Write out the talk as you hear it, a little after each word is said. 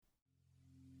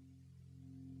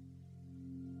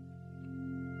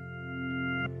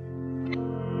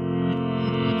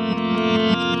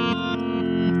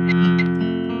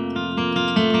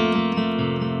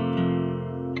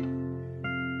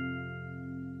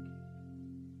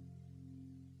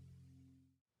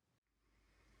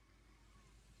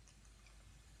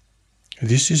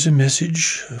This is a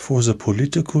message for the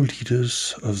political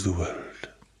leaders of the world.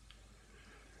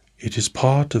 It is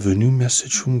part of a new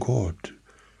message from God,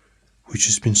 which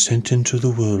has been sent into the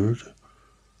world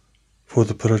for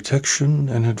the protection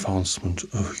and advancement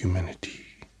of humanity.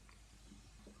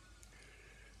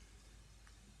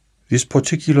 This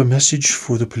particular message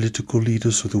for the political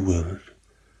leaders of the world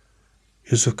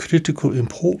is of critical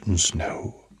importance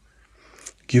now,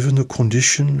 given the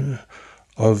condition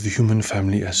of the human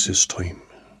family at this time.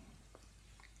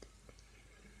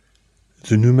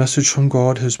 The new message from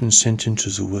God has been sent into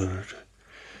the world,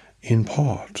 in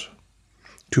part,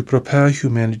 to prepare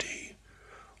humanity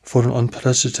for an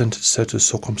unprecedented set of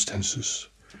circumstances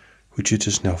which it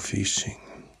is now facing.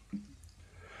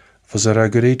 For there are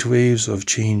great waves of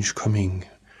change coming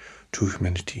to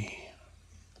humanity.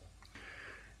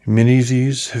 Many of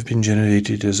these have been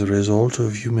generated as a result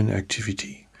of human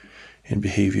activity and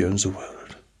behavior in the world.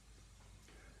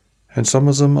 And some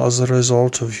of them as a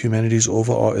result of humanity's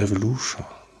overall evolution.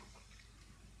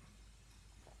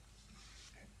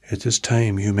 At this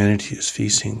time, humanity is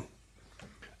facing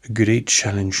great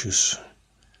challenges,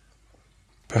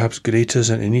 perhaps greater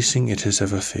than anything it has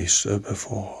ever faced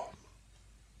before.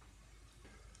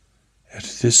 At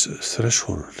this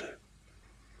threshold,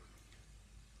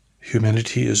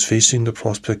 humanity is facing the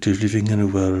prospect of living in a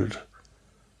world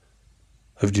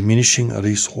of diminishing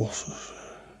resources,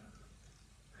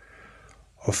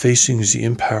 of facing the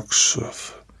impacts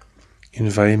of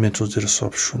environmental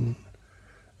disruption,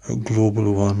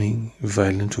 global warming,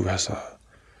 violent weather,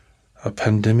 a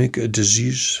pandemic, a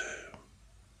disease,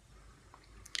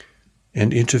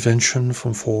 and intervention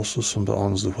from forces from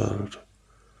beyond the world,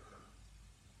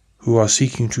 who are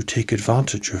seeking to take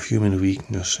advantage of human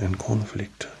weakness and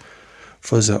conflict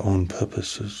for their own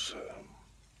purposes.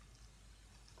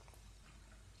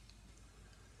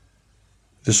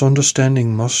 This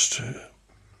understanding must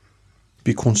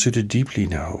be considered deeply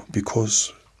now,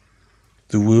 because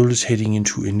the world is heading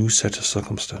into a new set of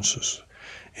circumstances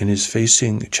and is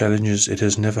facing challenges it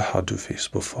has never had to face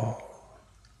before.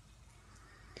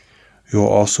 You are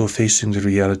also facing the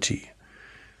reality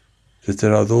that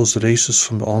there are those races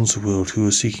from beyond the world who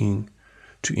are seeking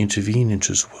to intervene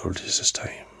into the world at this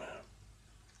time.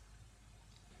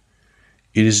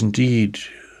 It is indeed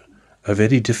a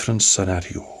very different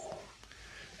scenario,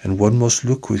 and one must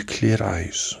look with clear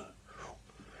eyes,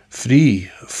 free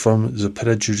from the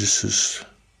prejudices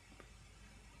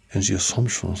and the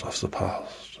assumptions of the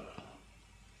past.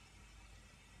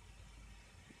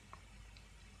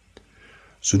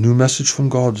 The new message from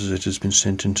God that has been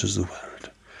sent into the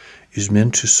world is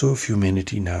meant to serve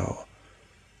humanity now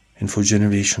and for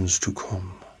generations to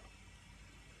come.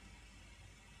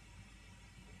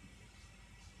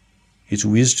 Its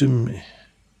wisdom,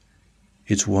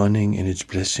 its warning, and its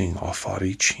blessing are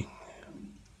far-reaching.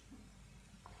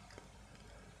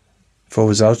 For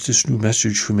without this new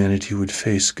message, humanity would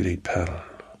face great peril.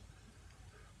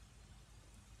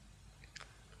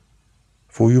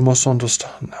 For you must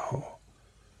understand now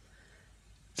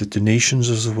that the nations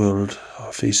of the world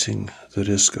are facing the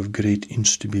risk of great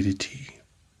instability,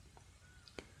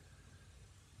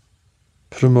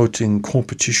 promoting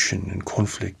competition and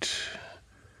conflict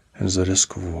and the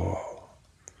risk of war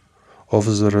over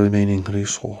the remaining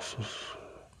resources.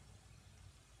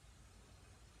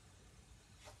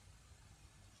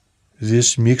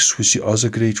 This, mixed with the other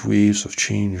great waves of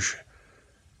change,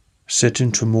 set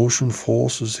into motion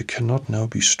forces that cannot now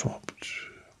be stopped.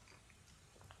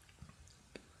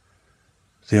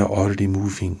 They are already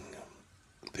moving.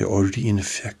 They are already in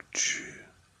effect.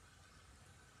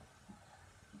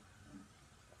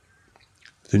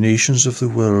 The nations of the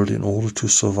world, in order to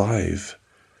survive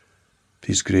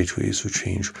these great waves of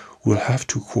change, will have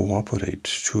to cooperate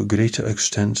to a greater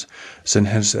extent than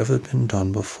has ever been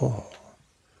done before.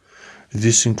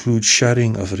 This includes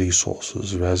sharing of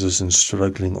resources rather than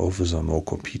struggling over them or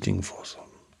competing for them.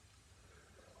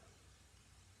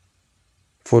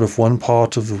 For if one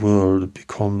part of the world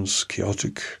becomes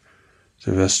chaotic,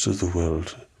 the rest of the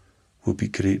world will be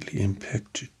greatly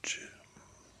impacted.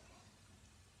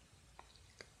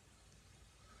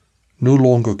 No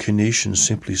longer can nations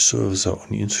simply serve their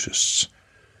own interests,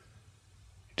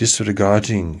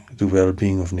 disregarding the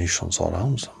well-being of nations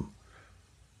around them,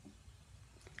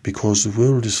 because the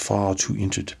world is far too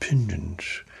interdependent.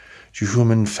 The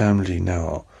human family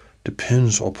now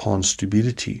depends upon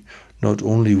stability not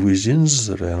only within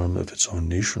the realm of its own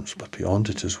nations, but beyond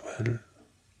it as well.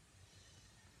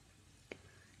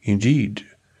 Indeed,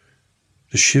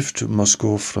 the shift must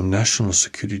go from national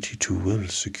security to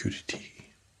world security.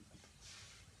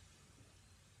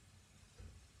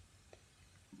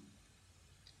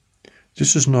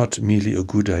 This is not merely a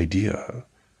good idea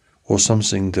or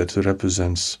something that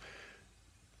represents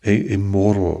a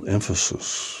moral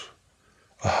emphasis,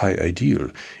 a high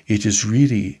ideal. It is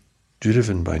really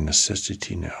driven by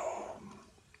necessity now.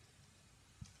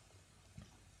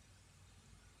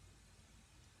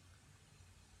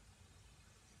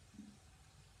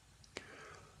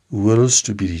 Will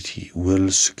stability,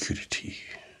 will security.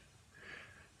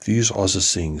 These are the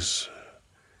things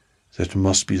that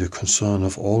must be the concern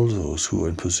of all those who are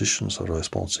in positions of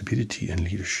responsibility and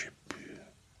leadership.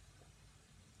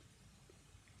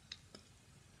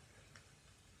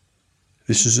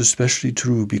 This is especially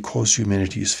true because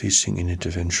humanity is facing an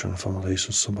intervention from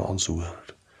races around the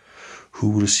world, who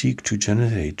will seek to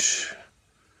generate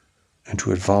and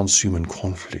to advance human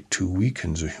conflict, to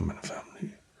weaken the human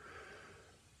family,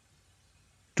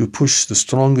 to push the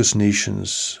strongest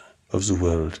nations of the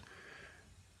world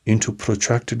into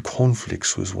protracted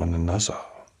conflicts with one another,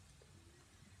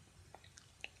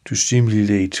 to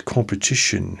stimulate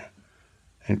competition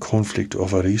and conflict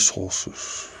over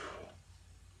resources,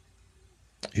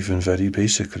 even very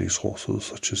basic resources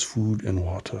such as food and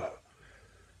water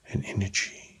and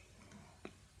energy.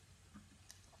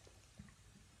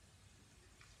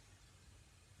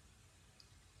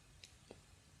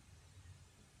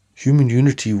 Human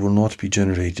unity will not be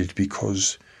generated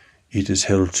because it is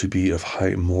held to be of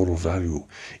high moral value.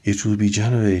 It will be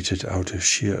generated out of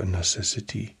sheer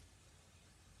necessity.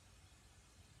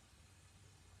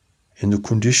 And the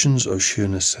conditions of sheer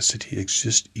necessity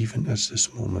exist even at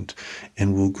this moment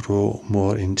and will grow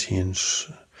more intense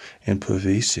and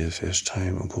pervasive as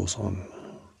time goes on.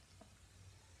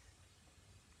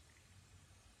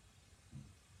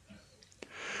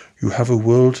 You have a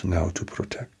world now to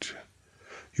protect.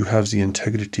 You have the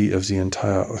integrity of the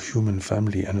entire human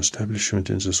family and establishment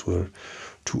in this world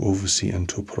to oversee and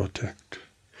to protect.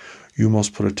 You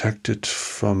must protect it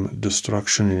from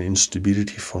destruction and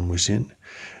instability from within,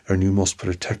 and you must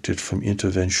protect it from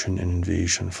intervention and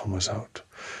invasion from without.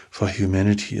 For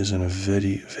humanity is in a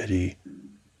very, very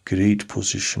great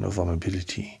position of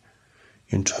vulnerability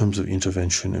in terms of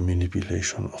intervention and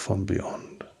manipulation from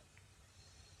beyond.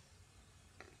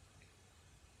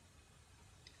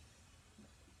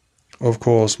 Of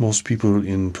course, most people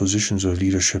in positions of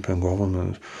leadership and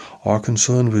government are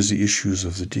concerned with the issues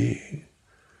of the day,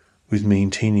 with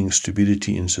maintaining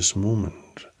stability in this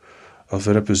moment, of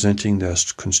representing their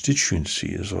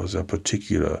constituencies or their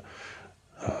particular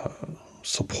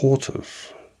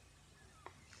supporters.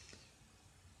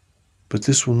 But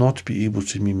this will not be able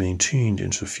to be maintained in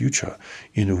the future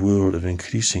in a world of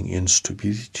increasing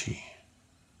instability,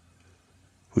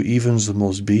 where even the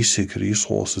most basic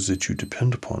resources that you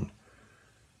depend upon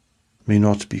may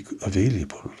not be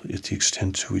available at the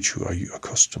extent to which you are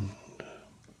accustomed.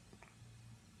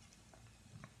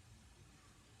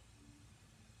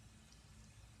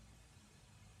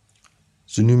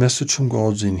 The new message from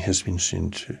God then has been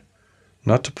sent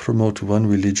not to promote one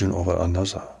religion over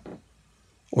another,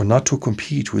 or not to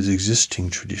compete with existing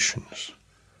traditions,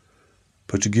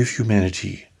 but to give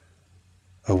humanity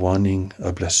a warning,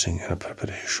 a blessing, and a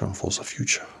preparation for the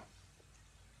future.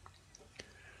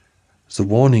 The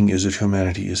warning is that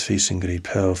humanity is facing great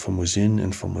peril from within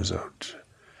and from without,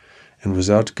 and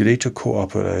without greater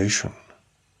cooperation,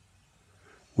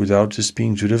 without this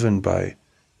being driven by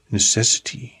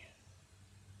necessity,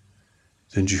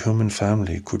 then the human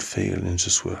family could fail in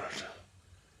this world.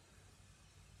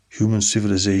 Human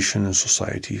civilization and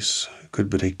societies could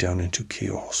break down into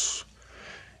chaos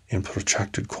and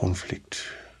protracted conflict.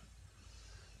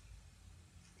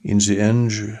 In the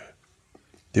end,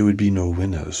 there would be no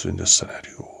winners in this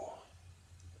scenario.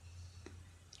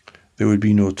 There would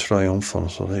be no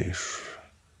triumphant race.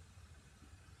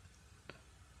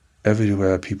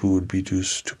 Everywhere people would be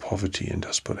reduced to poverty and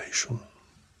desperation.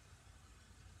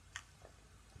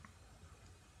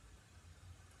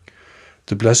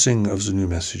 The blessing of the new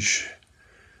message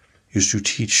is to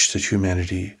teach that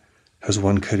humanity has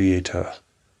one creator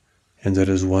and there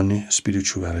is one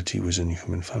spirituality within the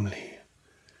human family,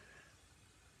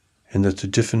 and that the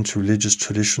different religious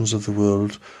traditions of the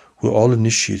world were all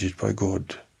initiated by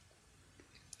God,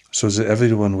 so that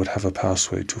everyone would have a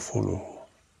pathway to follow,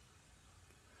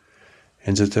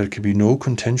 and that there can be no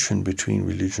contention between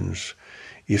religions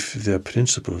if their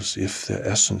principles, if their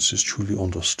essence is truly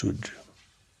understood,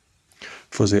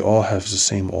 for they all have the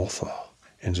same author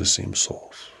and the same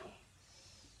source.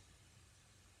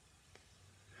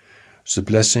 The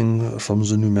blessing from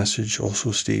the new message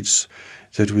also states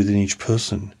that within each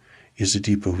person is a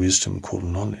deeper wisdom called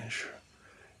knowledge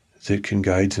that can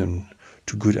guide them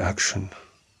to good action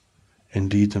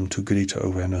and lead them to greater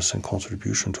awareness and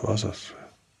contribution to others.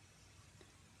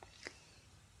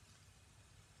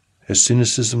 As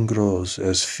cynicism grows,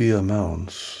 as fear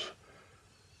mounts,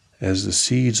 as the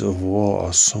seeds of war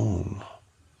are sown,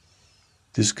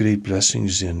 this great blessing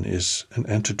Zen is an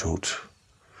antidote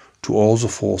to all the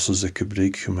forces that could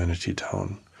break humanity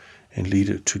down and lead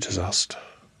it to disaster.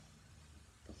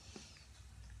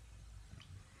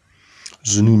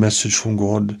 The new message from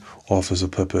God offers a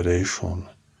preparation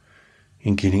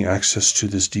in gaining access to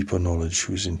this deeper knowledge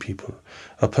within people,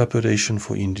 a preparation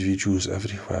for individuals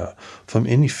everywhere from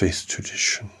any faith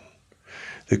tradition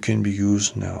that can be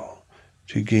used now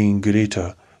to gain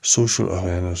greater social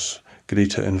awareness,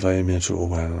 greater environmental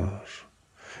awareness,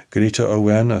 greater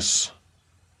awareness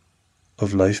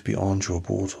of life beyond your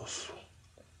borders.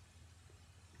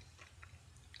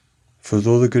 For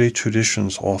though the great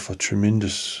traditions offer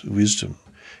tremendous wisdom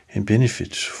and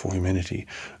benefit for humanity,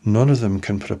 none of them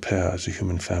can prepare the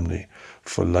human family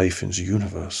for life in the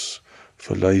universe,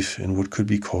 for life in what could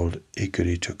be called a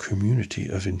greater community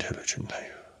of intelligent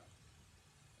life.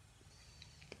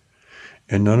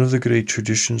 And none of the great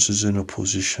traditions is in a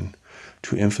position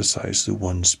to emphasize the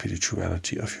one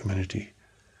spirituality of humanity,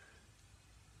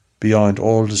 beyond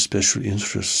all the special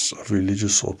interests of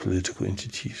religious or political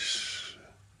entities.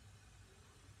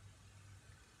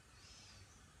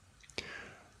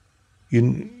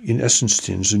 In essence,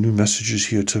 then, the new message is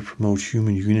here to promote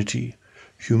human unity,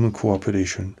 human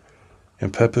cooperation,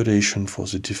 and preparation for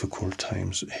the difficult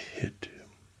times ahead.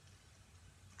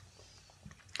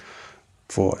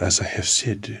 For, as I have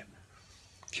said,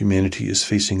 humanity is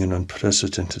facing an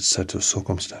unprecedented set of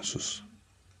circumstances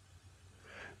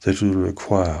that will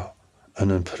require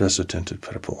an unprecedented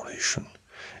preparation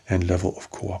and level of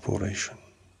cooperation.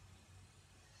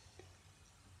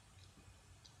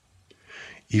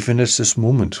 Even at this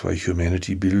moment where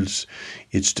humanity builds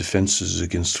its defenses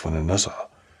against one another,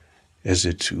 as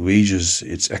it wages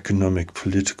its economic,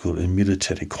 political, and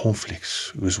military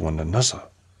conflicts with one another,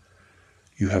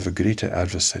 you have a greater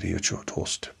adversary at your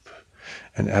doorstep,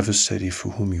 an adversary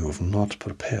for whom you have not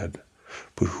prepared,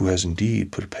 but who has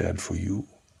indeed prepared for you.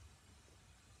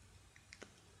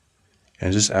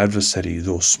 And this adversary,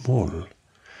 though small,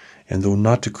 and though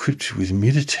not equipped with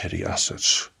military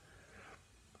assets,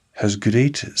 has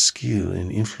great skill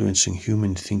in influencing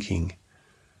human thinking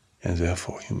and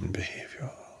therefore human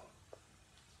behavior.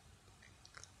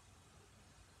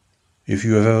 If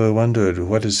you have ever wondered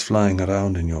what is flying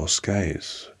around in your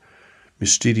skies,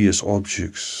 mysterious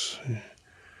objects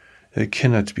that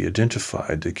cannot be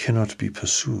identified, that cannot be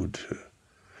pursued,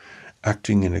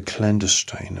 acting in a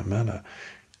clandestine manner,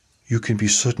 you can be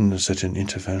certain that an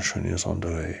intervention is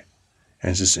underway,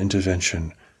 and this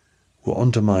intervention will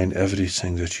undermine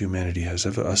everything that humanity has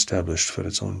ever established for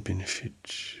its own benefit.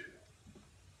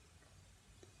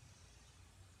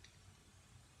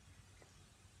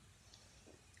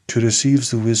 To receive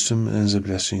the wisdom and the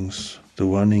blessings, the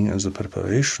warning and the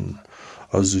preparation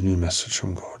of the new message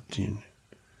from God,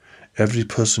 every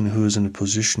person who is in a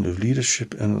position of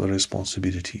leadership and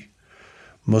responsibility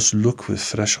must look with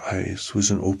fresh eyes,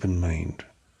 with an open mind.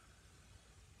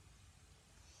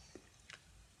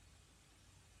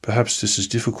 Perhaps this is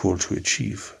difficult to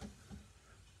achieve,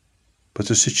 but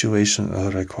the situation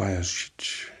requires it.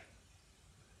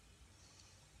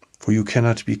 For you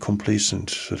cannot be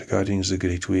complacent regarding the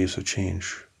great waves of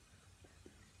change.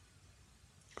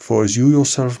 For as you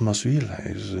yourself must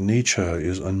realize, nature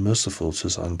is unmerciful to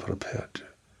the unprepared.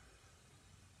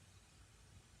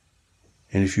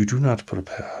 And if you do not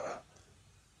prepare,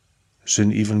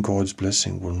 then even God's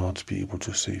blessing will not be able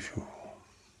to save you.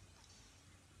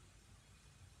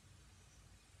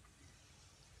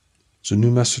 The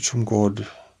new message from God,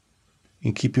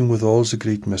 in keeping with all the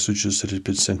great messages that had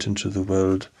been sent into the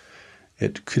world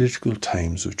at critical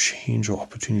times of change or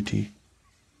opportunity,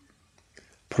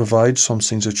 provides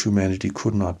something that humanity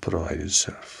could not provide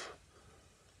itself,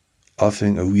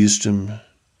 offering a wisdom,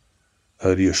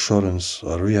 a reassurance,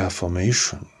 a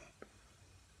reaffirmation,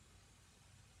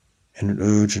 and an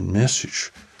urgent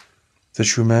message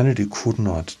that humanity could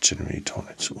not generate on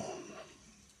its own.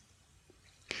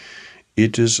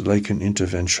 It is like an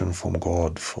intervention from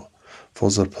God for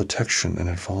the protection and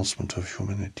advancement of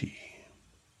humanity.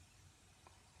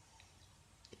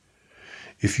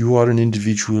 If you are an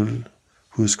individual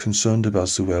who is concerned about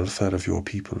the welfare of your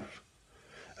people,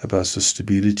 about the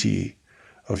stability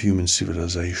of human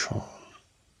civilization,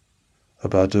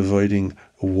 about avoiding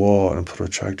war and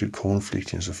protracted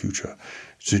conflict in the future,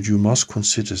 then you must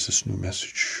consider this new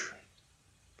message.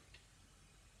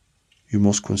 You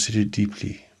must consider it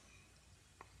deeply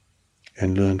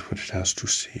and learn what it has to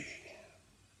say.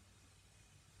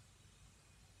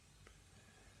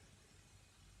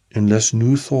 Unless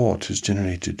new thought is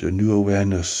generated, a new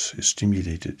awareness is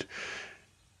stimulated,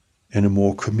 and a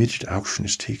more committed action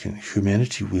is taken,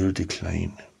 humanity will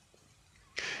decline.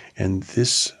 And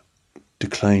this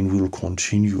decline will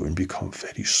continue and become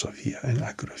very severe and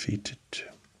aggravated,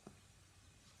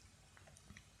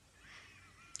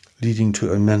 leading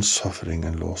to immense suffering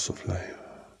and loss of life.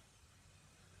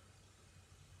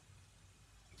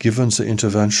 Given the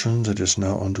intervention that is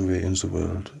now underway in the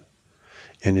world,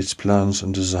 and its plans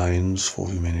and designs for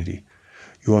humanity,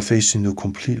 you are facing the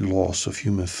complete loss of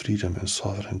human freedom and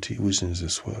sovereignty within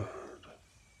this world.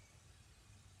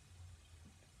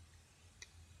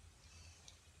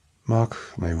 Mark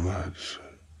my words.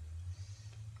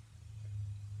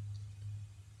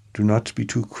 Do not be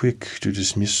too quick to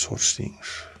dismiss such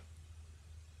things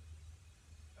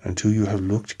until you have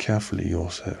looked carefully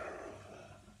yourself.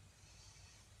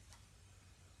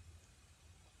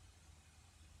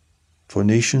 For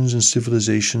nations and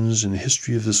civilizations in the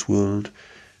history of this world,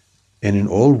 and in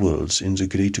all worlds in the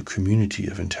greater community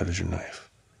of intelligent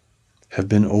life, have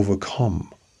been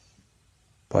overcome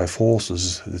by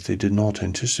forces that they did not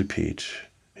anticipate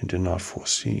and did not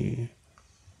foresee.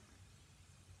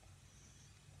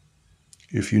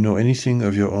 If you know anything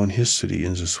of your own history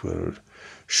in this world,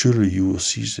 surely you will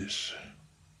see this,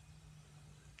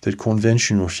 that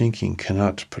conventional thinking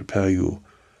cannot prepare you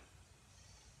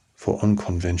for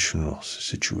unconventional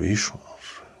situations.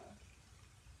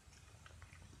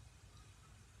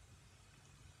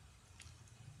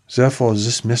 Therefore,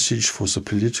 this message for the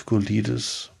political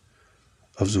leaders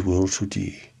of the world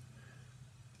today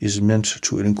is meant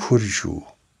to encourage you,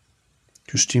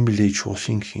 to stimulate your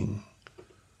thinking,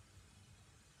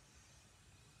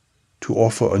 to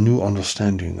offer a new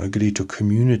understanding, a greater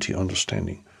community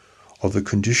understanding of the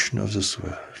condition of this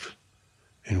world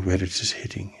and where it is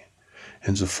heading,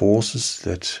 and the forces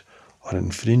that are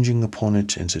infringing upon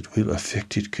it and that will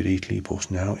affect it greatly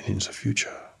both now and in the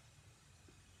future.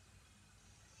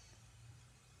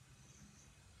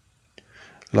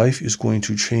 Life is going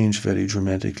to change very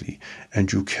dramatically,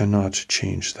 and you cannot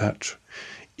change that.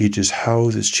 It is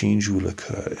how this change will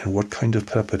occur and what kind of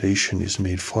preparation is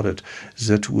made for it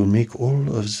that will make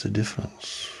all of the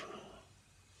difference.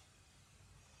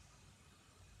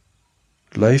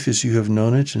 Life as you have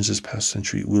known it in this past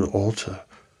century will alter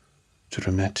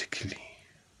dramatically.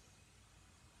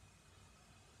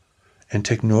 And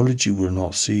technology will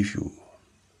not save you.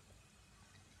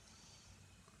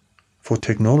 For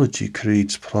technology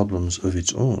creates problems of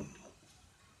its own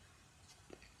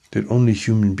that only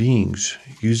human beings,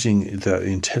 using their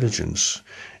intelligence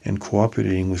and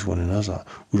cooperating with one another,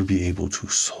 will be able to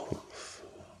solve.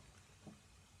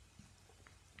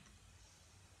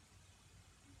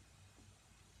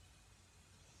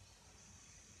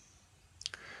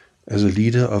 As a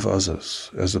leader of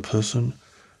others, as a person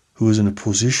who is in a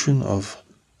position of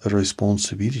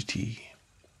responsibility,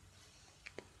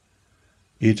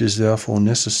 it is therefore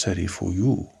necessary for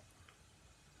you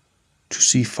to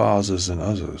see farther than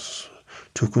others,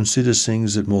 to consider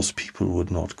things that most people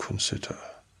would not consider,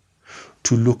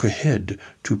 to look ahead,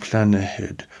 to plan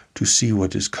ahead, to see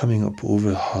what is coming up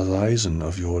over the horizon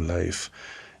of your life,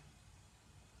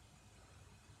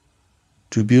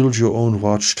 to build your own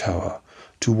watchtower,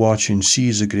 to watch and see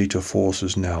the greater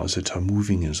forces now that are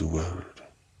moving in the world.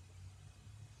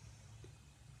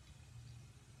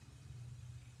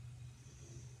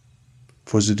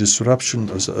 For the disruption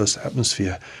of the Earth's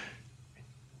atmosphere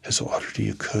has already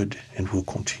occurred and will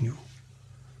continue.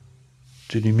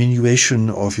 The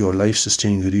diminution of your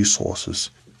life-sustaining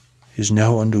resources is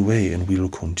now underway and will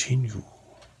continue.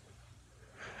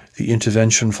 The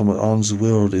intervention from around the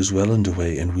world is well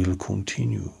underway and will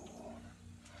continue.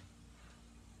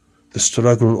 The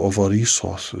struggle over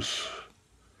resources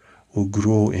will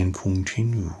grow and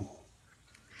continue.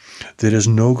 There is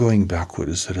no going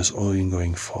backwards, there is only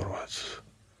going forwards.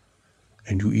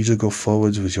 And you either go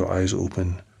forwards with your eyes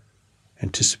open,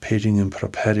 anticipating and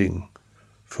preparing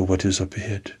for what is up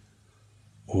ahead,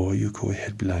 or you go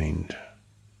ahead blind,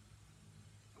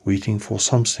 waiting for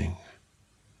something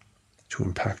to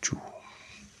impact you.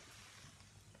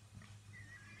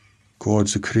 God,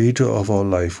 the creator of our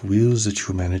life, wills that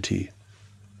humanity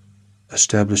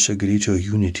establish a greater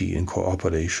unity and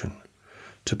cooperation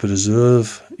to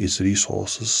preserve its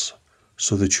resources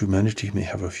so that humanity may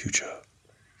have a future,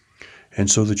 and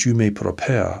so that you may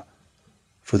prepare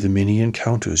for the many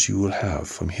encounters you will have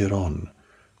from here on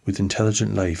with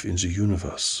intelligent life in the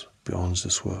universe beyond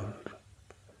this world.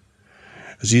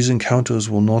 These encounters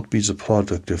will not be the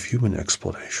product of human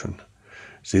exploration.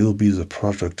 They will be the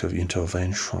product of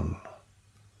intervention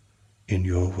in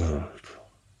your world.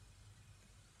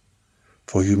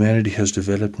 For humanity has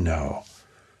developed now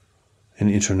an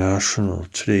international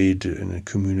trade and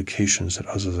communications that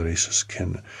other races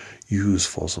can use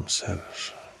for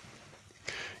themselves.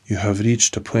 You have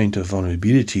reached a point of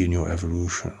vulnerability in your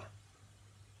evolution,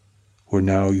 where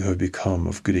now you have become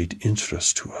of great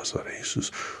interest to other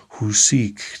races who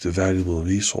seek the valuable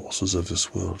resources of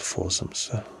this world for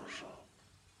themselves.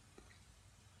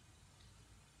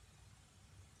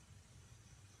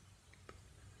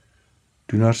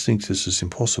 Do not think this is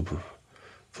impossible,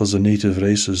 for the native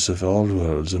races of all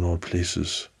worlds and all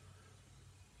places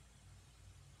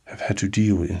have had to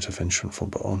deal with intervention from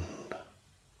beyond.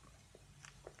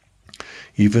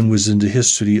 Even within the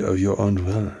history of your own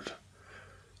world,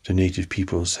 the native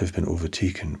peoples have been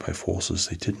overtaken by forces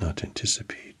they did not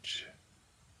anticipate.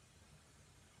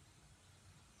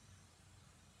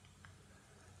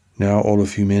 Now all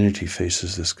of humanity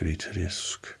faces this great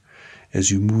risk as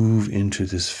you move into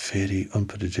this very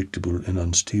unpredictable and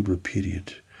unstable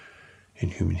period in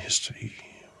human history.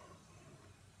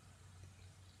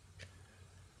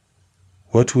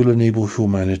 What will enable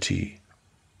humanity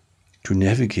to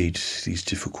navigate these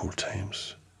difficult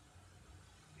times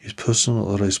is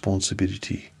personal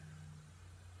responsibility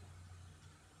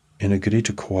and a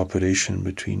greater cooperation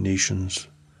between nations,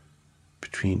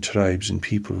 between tribes and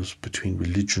peoples, between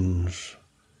religions,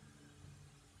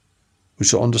 with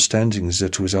the understandings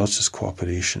that without this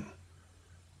cooperation,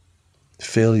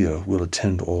 failure will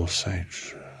attend all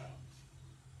sides,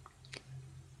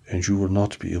 and you will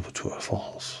not be able to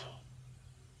advance.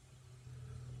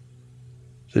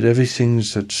 That everything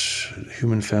that the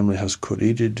human family has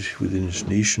created within its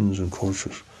nations and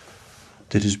cultures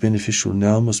that is beneficial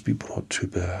now must be brought to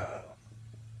bear.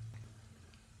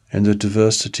 And the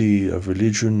diversity of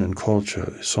religion and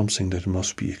culture is something that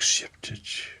must be accepted,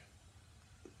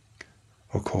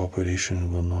 or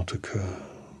cooperation will not occur.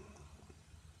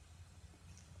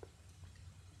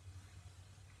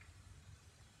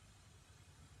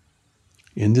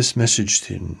 In this message,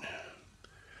 then,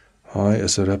 I,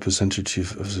 as a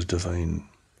representative of the divine,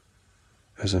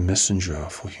 as a messenger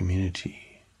for humanity,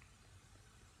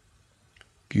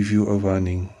 give you a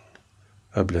warning,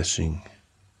 a blessing,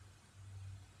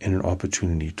 and an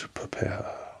opportunity to prepare.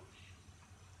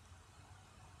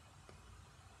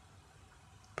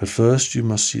 But first you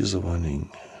must see the warning.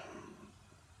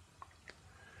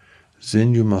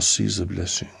 Then you must see the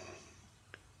blessing.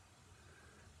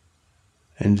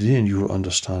 And then you will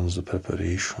understand the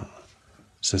preparation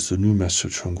that the new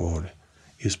message from God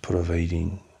is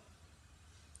providing.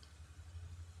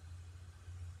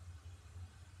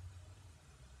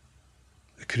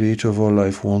 The Creator of all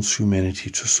life wants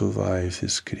humanity to survive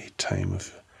this great time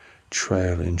of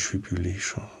trial and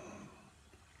tribulation.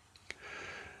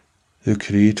 The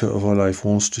Creator of all life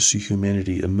wants to see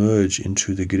humanity emerge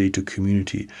into the greater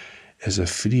community as a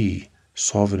free,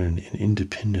 sovereign, and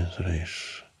independent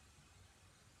race.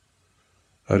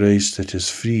 A race that is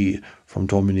free from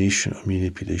domination or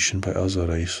manipulation by other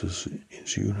races in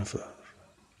the universe.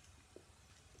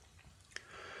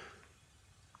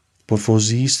 But for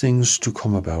these things to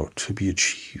come about, to be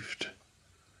achieved,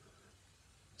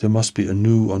 there must be a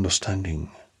new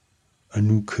understanding, a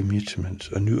new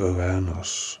commitment, a new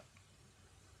awareness.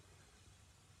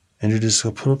 And it is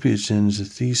appropriate then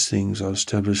that these things are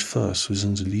established first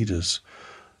within the leaders,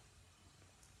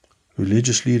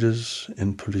 religious leaders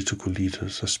and political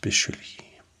leaders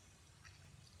especially.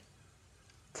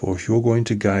 For if you're going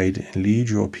to guide and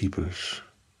lead your peoples,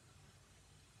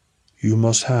 you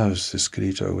must have this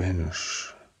greater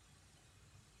awareness.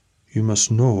 You must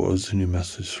know of the new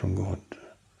message from God,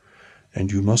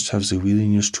 and you must have the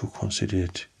willingness to consider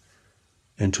it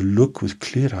and to look with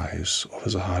clear eyes over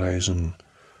the horizon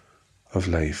of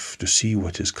life to see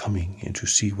what is coming and to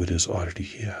see what is already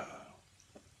here.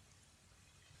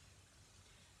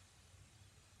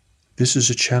 This is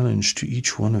a challenge to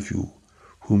each one of you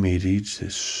who may read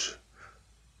this.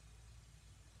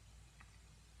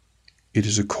 It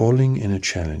is a calling and a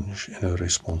challenge and a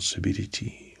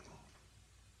responsibility.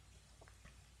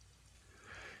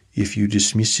 If you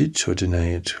dismiss it or deny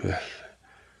it, well,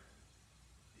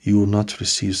 you will not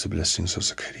receive the blessings of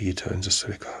the Creator in this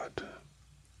regard.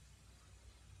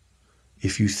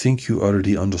 If you think you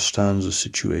already understand the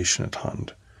situation at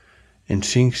hand and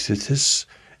think that this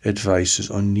advice is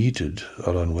unneeded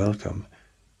or unwelcome,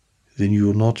 then you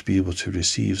will not be able to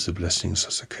receive the blessings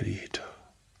of the Creator.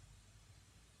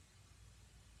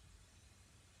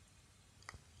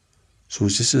 So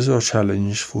this is our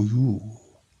challenge for you,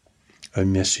 a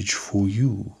message for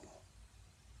you.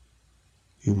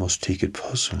 You must take it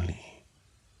personally.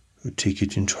 You take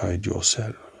it inside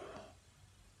yourself.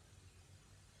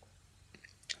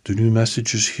 The new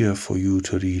message is here for you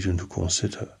to read and to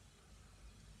consider.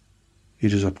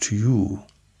 It is up to you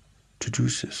to do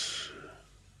this.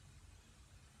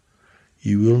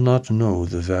 You will not know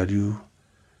the value,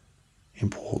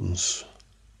 importance,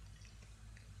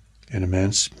 and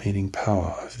emancipating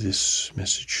power of this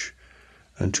message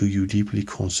until you deeply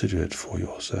consider it for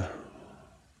yourself.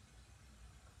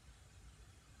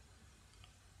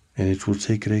 And it will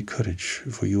take great courage,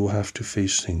 for you will have to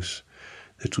face things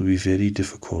that will be very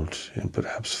difficult and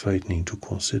perhaps frightening to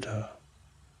consider.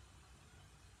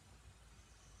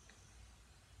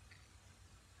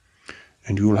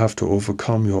 And you will have to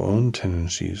overcome your own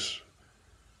tendencies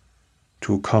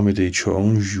to accommodate your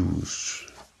own views.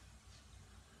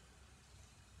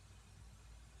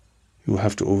 You will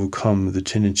have to overcome the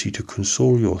tendency to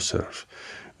console yourself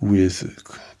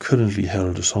with currently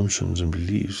held assumptions and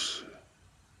beliefs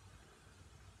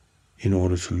in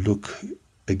order to look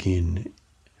again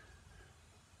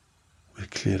with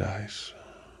clear eyes.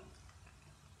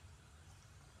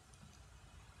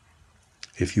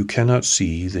 If you cannot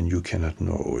see, then you cannot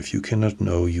know. If you cannot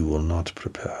know, you will not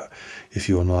prepare. If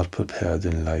you are not prepared,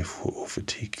 then life will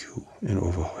overtake you and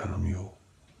overwhelm you.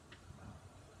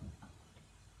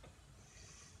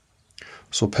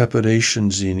 So preparation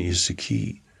then is the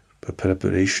key. But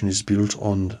preparation is built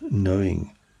on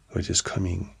knowing what is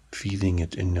coming, feeling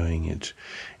it and knowing it.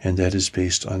 And that is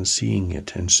based on seeing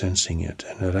it and sensing it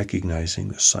and recognizing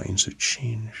the signs of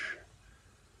change.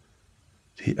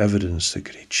 The evidence that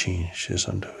great change is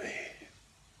underway.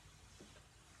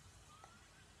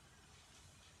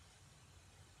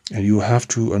 And you have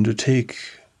to undertake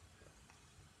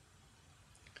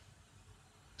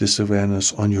this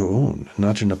awareness on your own,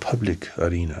 not in a public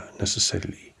arena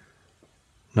necessarily.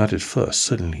 Not at first,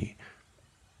 certainly,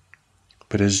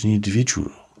 but as an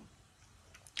individual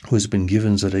who has been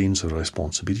given the reins of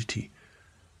responsibility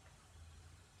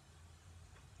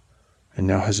and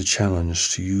now has a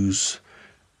challenge to use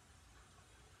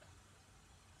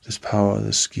this power,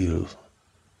 this skill,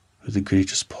 with the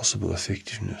greatest possible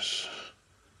effectiveness.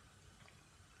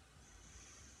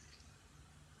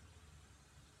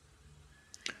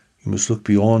 You must look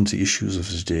beyond the issues of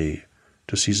this day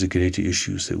to see the greater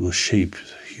issues that will shape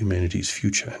humanity's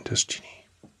future and destiny.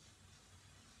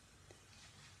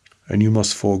 And you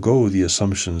must forego the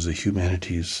assumptions that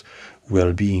humanity's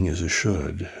well-being is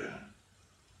assured,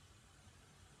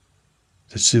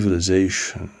 that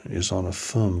civilization is on a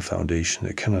firm foundation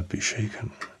that cannot be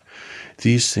shaken.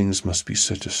 These things must be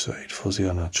set aside, for they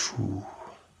are not true.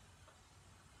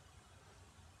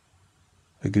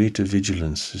 A greater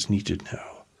vigilance is needed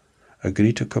now, a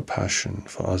greater compassion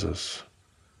for others,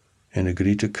 and a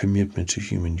greater commitment to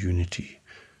human unity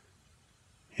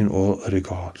in all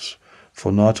regards.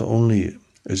 For not only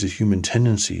is it human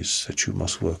tendencies that you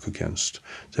must work against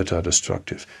that are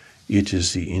destructive, it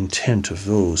is the intent of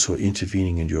those who are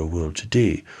intervening in your world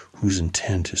today, whose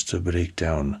intent is to break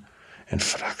down and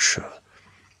fracture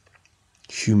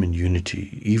human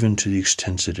unity, even to the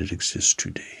extent that it exists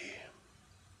today.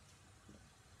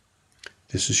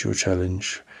 This is your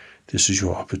challenge. This is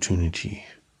your opportunity.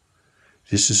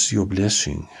 This is your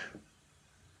blessing.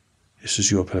 This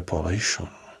is your preparation.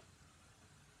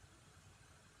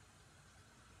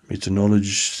 May the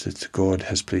knowledge that God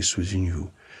has placed within you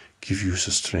give you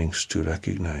the strength to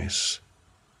recognize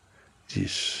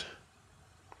this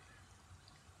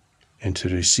and to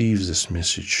receive this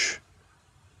message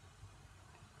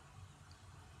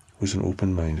with an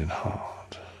open mind and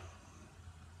heart.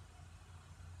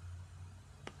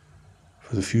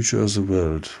 For the future of the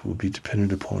world will be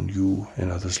dependent upon you and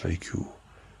others like you,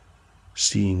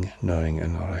 seeing, knowing,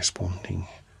 and responding.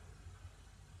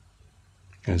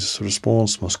 And this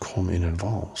response must come in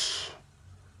advance.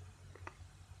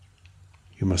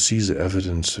 You must see the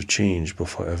evidence of change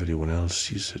before everyone else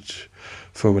sees it.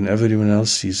 For when everyone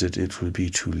else sees it, it will be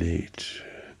too late.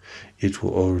 It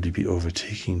will already be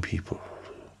overtaking people.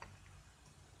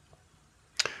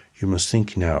 You must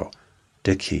think now,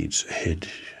 decades ahead.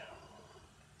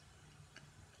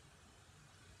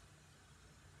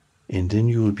 And then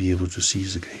you will be able to see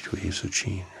the great waves of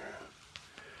change.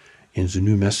 And the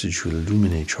new message will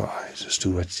illuminate your eyes as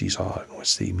to what these are and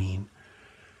what they mean,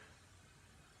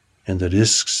 and the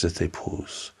risks that they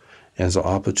pose, and the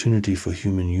opportunity for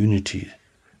human unity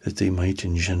that they might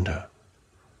engender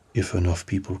if enough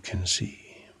people can see.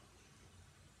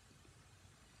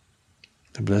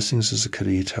 The blessings of the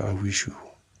Creator I wish you.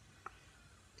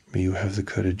 May you have the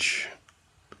courage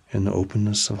and the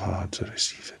openness of heart to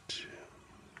receive it.